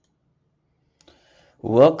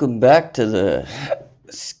Welcome back to the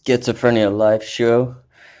Schizophrenia Life Show.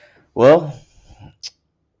 Well,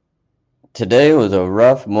 today was a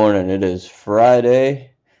rough morning. It is Friday,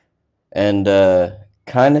 and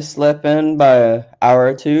kind of slept in by an hour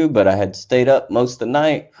or two, but I had stayed up most of the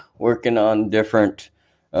night working on different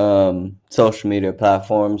social media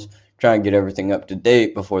platforms, trying to get everything up to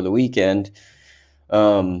date before the weekend.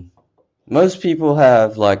 Um, Most people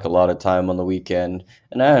have like a lot of time on the weekend,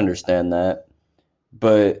 and I understand that,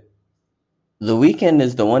 but the weekend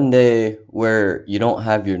is the one day where you don't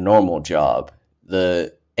have your normal job,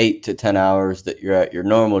 the 8 to 10 hours that you're at your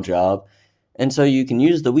normal job. And so you can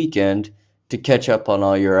use the weekend to catch up on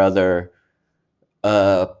all your other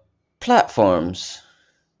uh, platforms,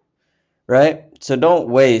 right? So don't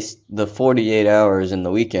waste the 48 hours in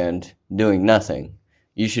the weekend doing nothing.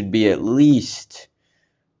 You should be at least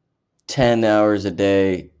 10 hours a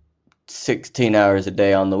day, 16 hours a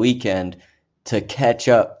day on the weekend to catch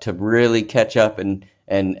up, to really catch up and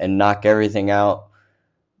knock everything out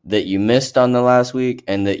that you missed on the last week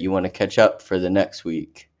and that you want to catch up for the next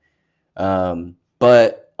week.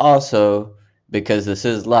 But also, because this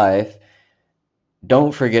is life,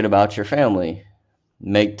 don't forget about your family.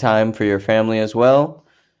 Make time for your family as well,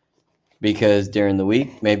 because during the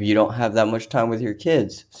week, maybe you don't have that much time with your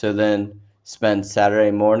kids. So then spend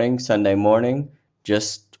Saturday morning, Sunday morning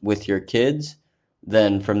just with your kids.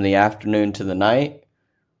 Then from the afternoon to the night,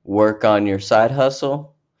 work on your side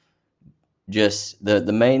hustle. Just the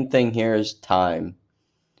main thing here is time.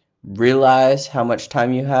 Realize how much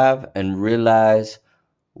time you have and realize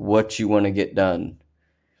what you want to get done.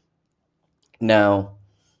 Now,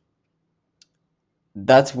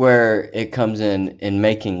 that's where it comes in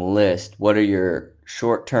making lists. What are your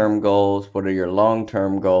short-term goals? What are your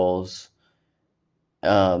long-term goals?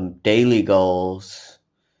 Daily goals.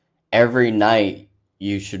 Every night,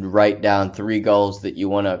 you should write down 3 goals that you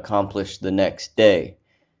want to accomplish the next day,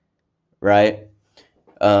 right?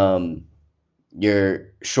 Um, your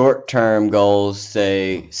short-term goals,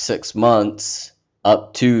 say 6 months,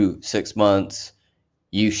 up to 6 months,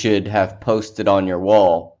 you should have posted on your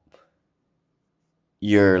wall.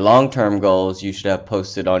 Your long-term goals you should have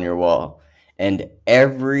posted on your wall. And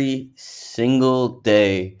every single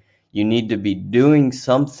day you need to be doing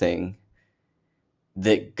something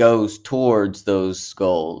that goes towards those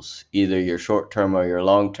goals, either your short-term or your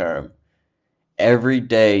long-term. Every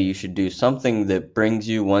day you should do something that brings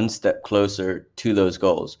you one step closer to those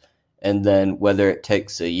goals. And then whether it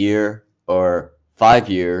takes a year or 5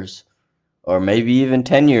 years or maybe even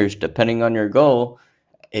 10 years, depending on your goal,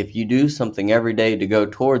 if you do something every day to go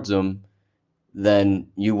towards them, then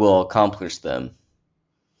you will accomplish them.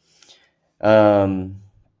 Um,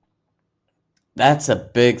 that's a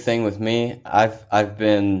big thing with me. I've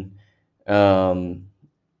been um,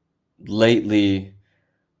 lately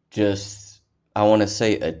just, I want to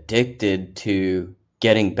say, addicted to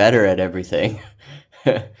getting better at everything.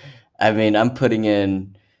 I mean, I'm putting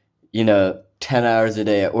in 10 hours a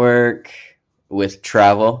day at work with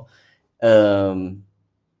travel. Um,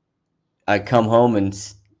 I come home and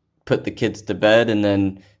put the kids to bed and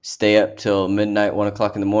then stay up till midnight, 1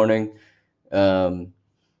 o'clock in the morning, um,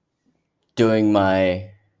 doing my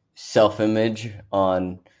self image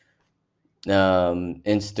on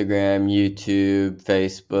Instagram, YouTube,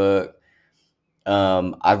 Facebook.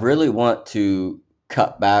 I really want to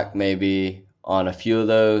cut back maybe on a few of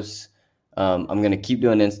those. I'm gonna keep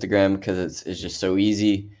doing Instagram because it's just so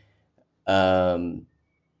easy. Um,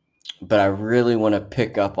 but I really want to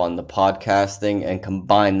pick up on the podcasting and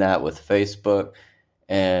combine that with Facebook.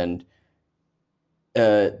 And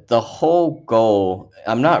the whole goal,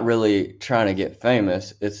 I'm not really trying to get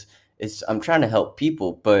famous. It's I'm trying to help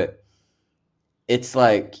people, but it's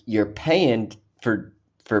like you're paying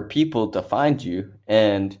for people to find you,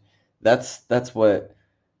 and that's what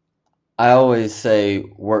I always say: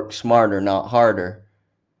 work smarter, not harder.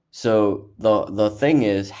 So the thing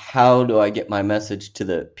is, how do I get my message to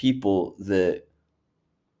the people that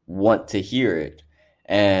want to hear it?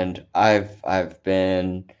 And I've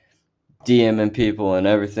been DMing people and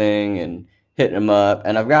everything and hitting them up,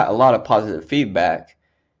 and I've got a lot of positive feedback,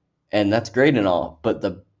 and that's great and all. But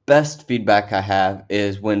the best feedback I have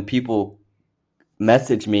is when people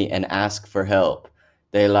message me and ask for help.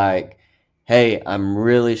 They like, hey, I'm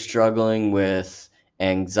really struggling with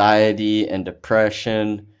anxiety and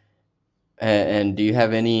depression, and do you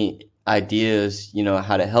have any ideas,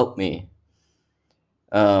 how to help me?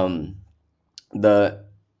 Um, the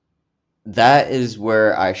that is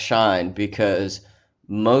where I shine because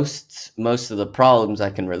most of the problems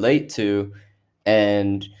I can relate to,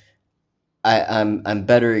 and I'm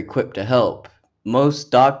better equipped to help.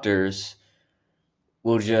 Most doctors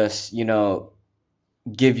will just,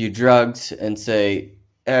 give you drugs and say,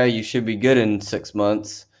 you should be good in 6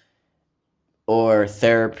 months, or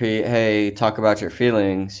therapy, hey, talk about your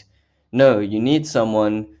feelings. No, you need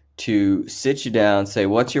someone to sit you down, say,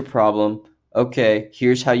 what's your problem? Okay,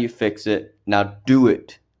 here's how you fix it. Now do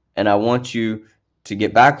it. And I want you to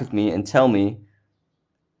get back with me and tell me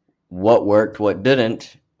what worked, what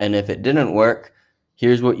didn't. And if it didn't work,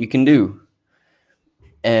 here's what you can do.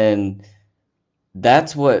 And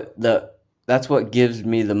that's what gives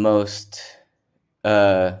me the most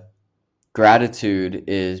uh, gratitude,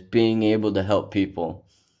 is being able to help people.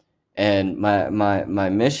 And my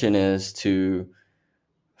mission is to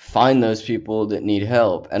find those people that need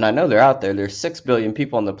help. And I know they're out there. There's 6 billion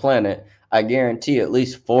people on the planet. I guarantee at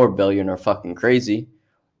least 4 billion are fucking crazy.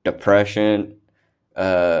 Depression,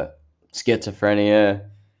 uh, schizophrenia,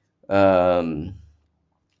 um,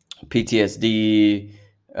 PTSD,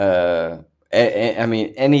 I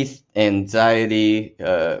mean, any anxiety,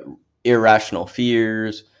 irrational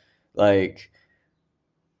fears. Like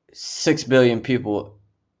 6 billion people,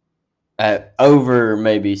 at over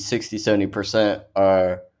maybe 60-70%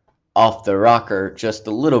 are off the rocker just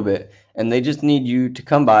a little bit, and they just need you to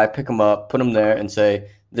come by, pick them up, put them there, and say,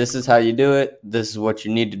 this is how you do it, this is what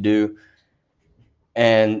you need to do.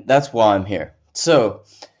 And that's why I'm here. So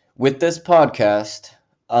with this podcast,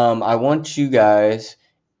 I want you guys,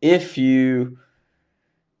 if you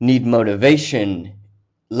need motivation,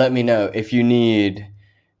 let me know. If you need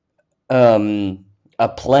a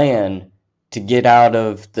plan to get out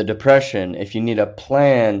of the depression, if you need a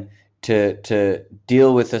plan to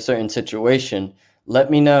deal with a certain situation,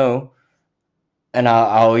 let me know, and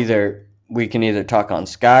I'll either we can either talk on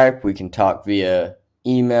Skype, we can talk via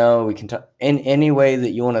email, we can talk in any way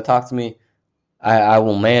that you want to talk to me. I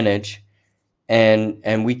will manage,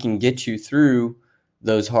 and we can get you through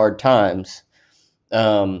those hard times.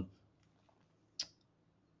 Um,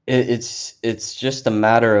 it's just a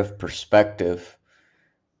matter of perspective.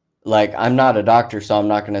 Like, I'm not a doctor, so I'm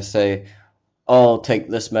not going to say, oh, take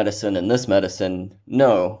this medicine and this medicine.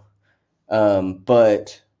 No.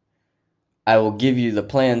 But I will give you the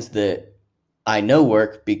plans that I know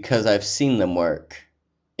work because I've seen them work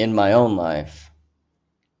in my own life.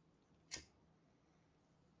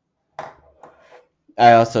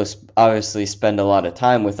 I also obviously spend a lot of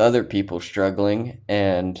time with other people struggling,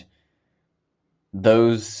 and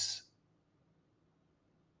those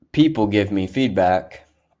people give me feedback.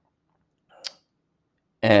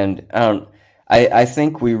 And I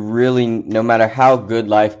think we really, no matter how good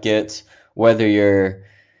life gets, whether you're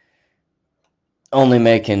only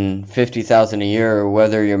making 50,000 a year or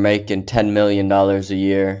whether you're making $10 million a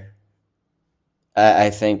year, I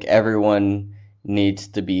think everyone needs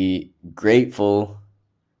to be grateful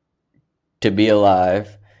to be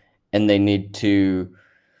alive, and they need to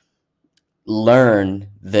learn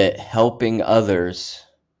that helping others,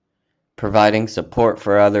 providing support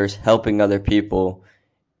for others, helping other people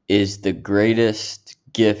is the greatest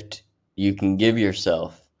gift you can give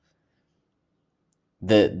yourself.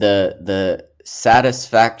 The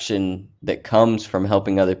satisfaction that comes from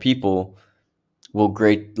helping other people will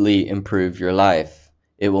greatly improve your life.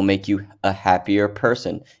 It will make you a happier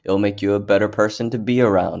person. It will make you a better person to be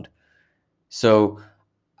around. So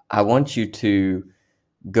I want you to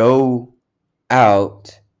go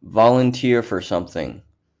out, volunteer for something.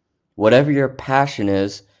 Whatever your passion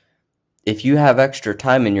is, if you have extra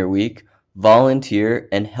time in your week, volunteer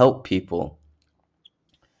and help people.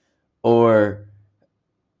 Or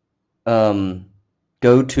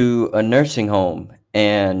go to a nursing home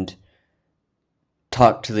and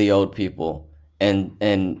talk to the old people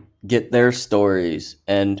and get their stories.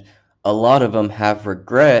 And a lot of them have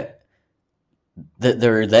regret that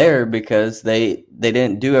they're there because they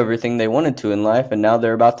didn't do everything they wanted to in life, and now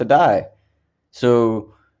they're about to die.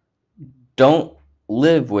 So don't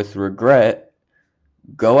live with regret.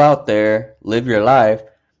 Go out there, live your life,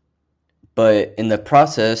 but in the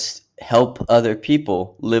process help other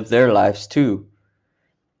people live their lives too.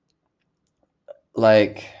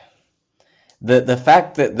 Like, the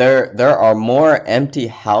fact that there are more empty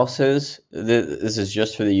houses, this is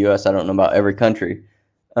just for the US, I don't know about every country.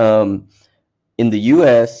 In the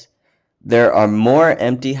US, there are more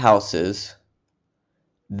empty houses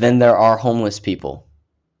than there are homeless people.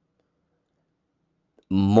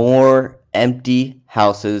 More empty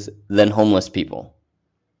houses than homeless people.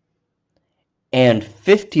 And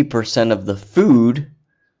 50% of the food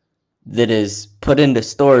that is put into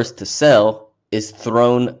stores to sell is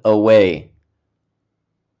thrown away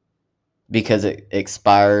because it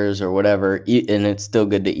expires or whatever, and it's still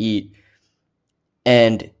good to eat.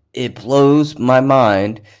 And it blows my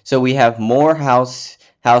mind. So we have more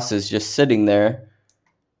houses just sitting there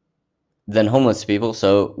than homeless people,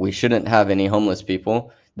 so we shouldn't have any homeless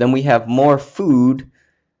people. Then we have more food,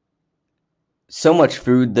 so much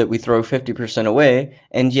food that we throw 50% away,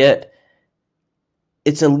 and yet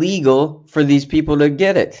it's illegal for these people to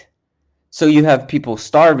get it. So you have people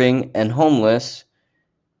starving and homeless,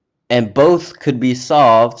 and both could be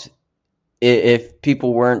solved if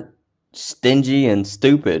people weren't stingy and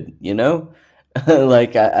stupid, you know?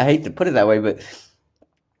 Like, I hate to put it that way, but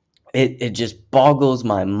it just boggles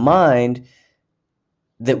my mind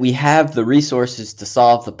that we have the resources to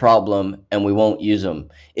solve the problem and we won't use them.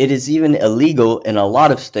 It is even illegal in a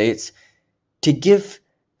lot of states to give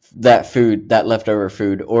that food, that leftover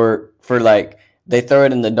food, or for like they throw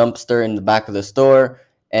it in the dumpster in the back of the store,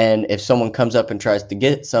 and if someone comes up and tries to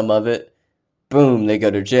get some of it, boom, they go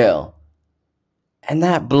to jail. And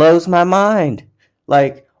that blows my mind.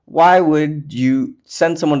 Like, why would you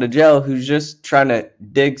send someone to jail who's just trying to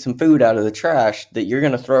dig some food out of the trash that you're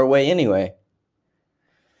going to throw away anyway?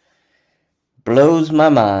 Blows my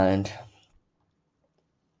mind.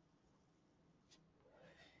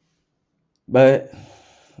 But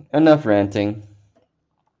enough ranting.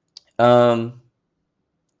 Um,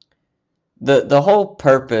 the whole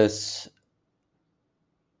purpose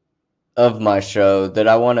of my show that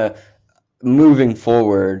I want to moving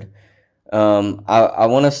forward, I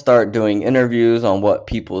want to start doing interviews on what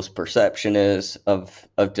people's perception is of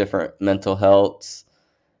different mental healths.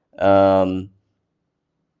 Um,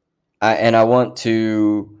 I want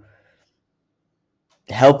to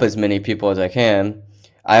help as many people as I can.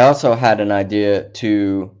 I also had an idea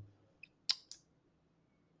to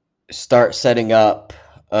start setting up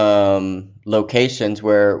locations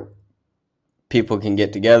where people can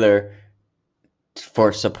get together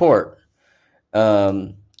for support.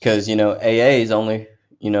 Because AA is only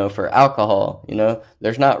for alcohol.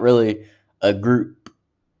 There's not really a group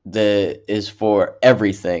that is for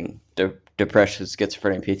everything. Depression,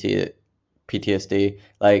 schizophrenia, PTSD.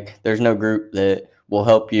 Like, there's no group that will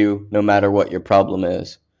help you no matter what your problem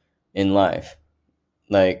is in life.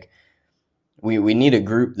 Like, we need a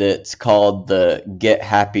group that's called the Get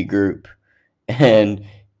Happy group. And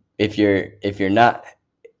if you're not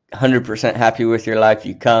 100% happy with your life,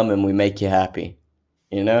 you come and we make you happy,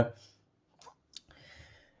 you know?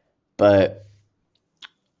 But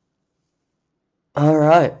all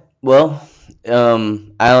right. Well,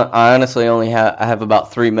 I honestly only have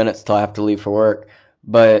about 3 minutes till I have to leave for work,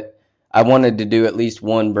 but I wanted to do at least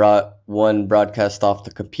one broadcast off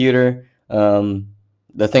the computer.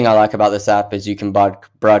 The thing I like about this app is you can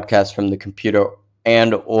broadcast from the computer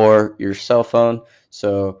and or your cell phone.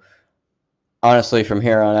 So honestly, from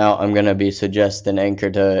here on out, I'm gonna be suggesting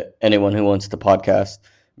Anchor to anyone who wants to podcast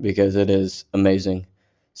because it is amazing.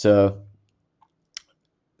 So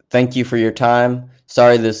thank you for your time.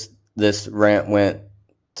 Sorry this rant went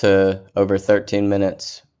to over 13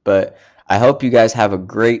 minutes, but I hope you guys have a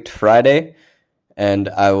great Friday, and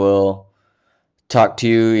I will talk to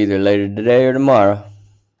you either later today or tomorrow.